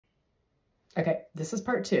Okay, this is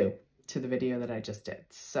part two to the video that I just did.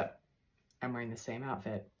 So I'm wearing the same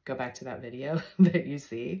outfit. Go back to that video that you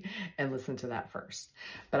see and listen to that first.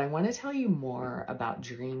 But I want to tell you more about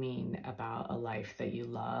dreaming about a life that you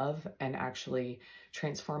love and actually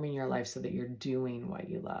transforming your life so that you're doing what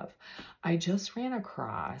you love. I just ran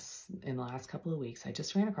across, in the last couple of weeks, I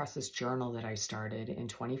just ran across this journal that I started in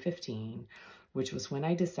 2015, which was when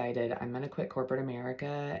I decided I'm going to quit corporate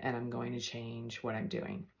America and I'm going to change what I'm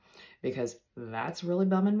doing because that's really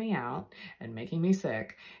bumming me out and making me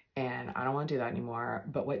sick. And I don't want to do that anymore.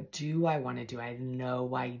 But what do I want to do? I had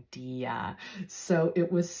no idea. So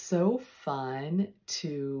it was so fun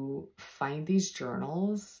to find these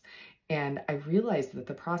journals. And I realized that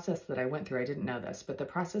the process that I went through, I didn't know this, but the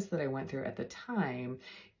process that I went through at the time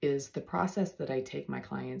is the process that I take my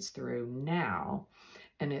clients through now.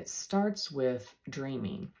 And it starts with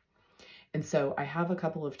dreaming. And so I have a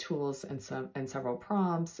couple of tools and several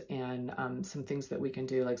prompts and some things that we can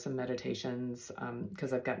do, like some meditations,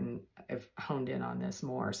 because I've honed in on this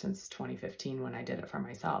more since 2015 when I did it for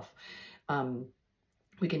myself.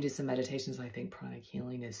 We can do some meditations. I think pranic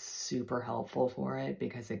healing is super helpful for it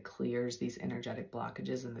because it clears these energetic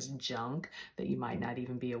blockages and this junk that you might not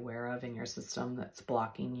even be aware of in your system that's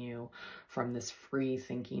blocking you from this free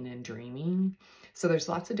thinking and dreaming. So there's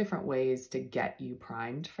lots of different ways to get you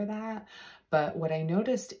primed for that. But what I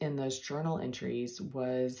noticed in those journal entries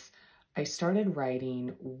was I started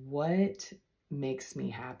writing what makes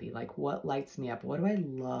me happy, like what lights me up, what do I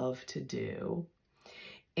love to do?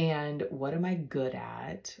 And what am I good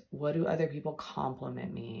at? What do other people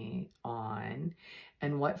compliment me on?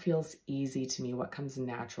 And what feels easy to me? What comes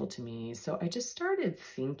natural to me? So I just started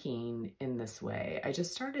thinking in this way. I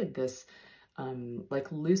just started this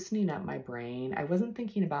like loosening up my brain. I wasn't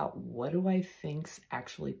thinking about what do I think's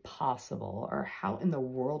actually possible or how in the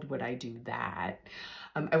world would I do that.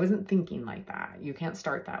 I wasn't thinking like that. You can't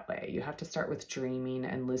start that way. You have to start with dreaming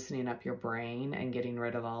and loosening up your brain and getting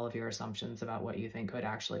rid of all of your assumptions about what you think could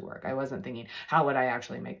actually work. I wasn't thinking, how would I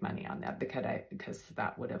actually make money on that? Because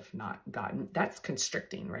that would have not gotten, that's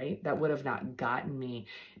constricting, right? That would have not gotten me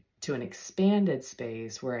to an expanded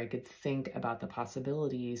space where I could think about the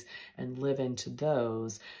possibilities and live into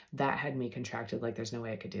those. That had me contracted, like there's no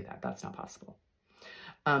way I could do that. That's not possible.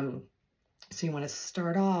 So you want to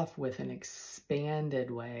start off with an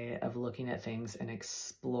expanded way of looking at things and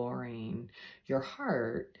exploring your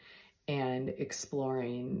heart and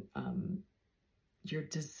exploring your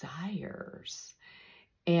desires.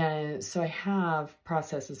 And so I have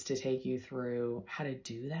processes to take you through how to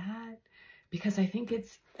do that because I think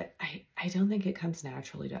I don't think it comes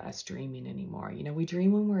naturally to us dreaming anymore. You know, we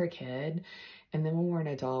dream when we're a kid, and then when we're an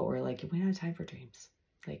adult, we're like, we don't have time for dreams.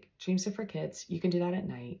 Like, dreams are for kids. You can do that at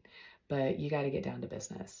night, but you got to get down to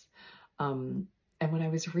business. And when I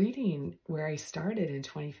was reading where I started in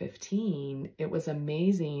 2015, it was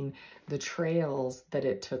amazing the trails that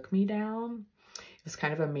it took me down. It was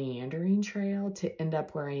kind of a meandering trail to end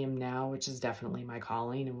up where I am now, which is definitely my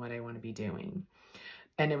calling and what I want to be doing.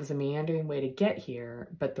 And it was a meandering way to get here,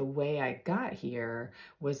 but the way I got here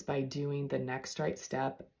was by doing the next right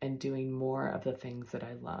step and doing more of the things that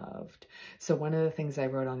I loved. So one of the things I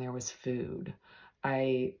wrote on there was food.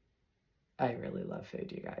 I really love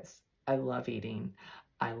food, you guys. I love eating.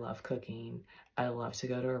 I love cooking. I love to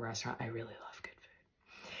go to a restaurant. I really love good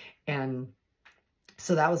food. And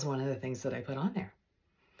so that was one of the things that I put on there.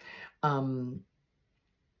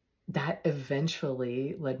 That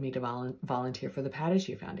eventually led me to volunteer for the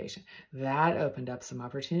Patachou Foundation. That opened up some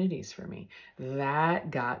opportunities for me. That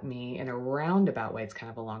got me in a roundabout way. It's kind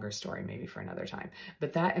of a longer story, maybe for another time,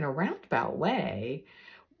 but that in a roundabout way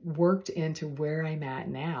worked into where I'm at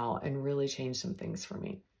now and really changed some things for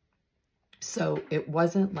me. So it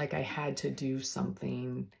wasn't like I had to do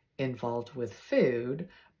something involved with food,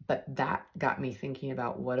 but that got me thinking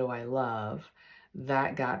about what do I love.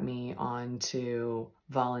 That got me onto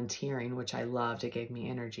volunteering, which I loved. It gave me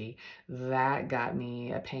energy. That got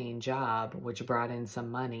me a paying job, which brought in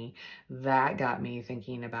some money. That got me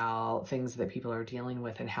thinking about things that people are dealing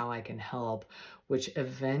with and how I can help, which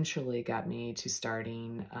eventually got me to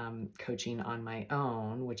starting coaching on my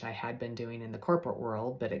own, which I had been doing in the corporate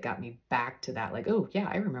world, but it got me back to that, like, oh yeah,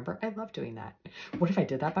 I remember, I love doing that. What if I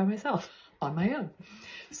did that by myself on my own?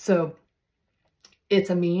 So it's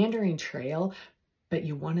a meandering trail, but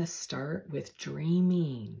you want to start with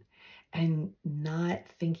dreaming and not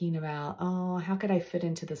thinking about, oh, how could I fit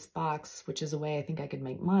into this box, which is a way I think I could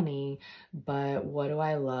make money, but what do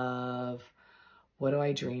I love? What do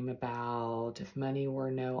I dream about? If money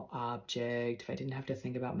were no object, if I didn't have to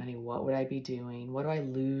think about money, what would I be doing? What do I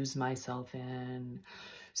lose myself in?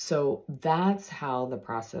 So that's how the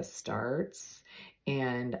process starts.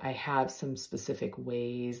 And I have some specific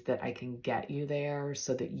ways that I can get you there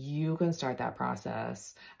so that you can start that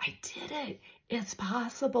process. I did it. It's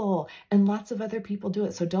possible. And lots of other people do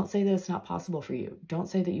it. So don't say that it's not possible for you. Don't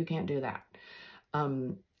say that you can't do that.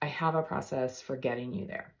 I have a process for getting you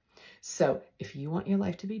there. So if you want your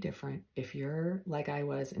life to be different, if you're like I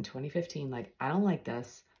was in 2015, like, I don't like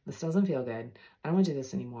this. This doesn't feel good. I don't want to do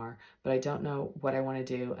this anymore, but I don't know what I want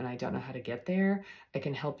to do and I don't know how to get there. I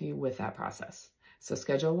can help you with that process. So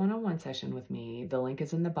schedule a one-on-one session with me. The link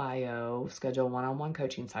is in the bio. Schedule a one-on-one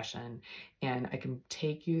coaching session, and I can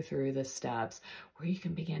take you through the steps where you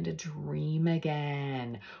can begin to dream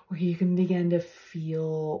again, where you can begin to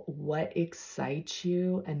feel what excites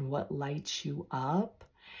you and what lights you up.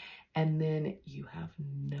 And then you have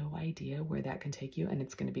no idea where that can take you, and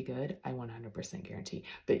it's going to be good. I 100% guarantee.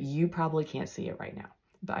 But you probably can't see it right now,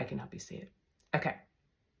 but I can help you see it. Okay.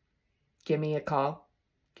 Give me a call.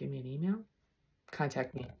 Give me an email.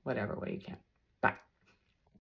 Contact me whatever way you can. Bye.